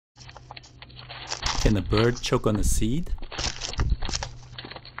Can a bird choke on a seed?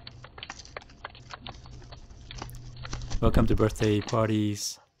 Welcome to birthday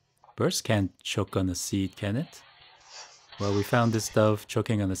parties. Birds can't choke on a seed, can it? Well, we found this dove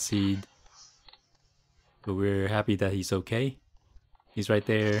choking on a seed, but we're happy that he's okay. He's right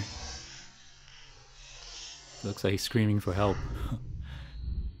there. Looks like he's screaming for help.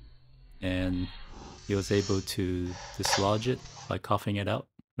 And he was able to dislodge it by coughing it out.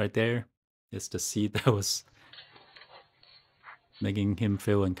 Right there is the seed that was making him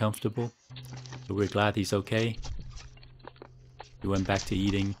feel uncomfortable. But we're glad he's okay. He went back to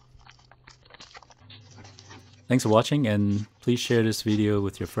eating. Thanks for watching, and please share this video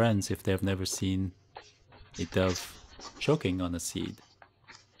with your friends if they have never seen a dove choking on a seed.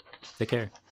 Take care.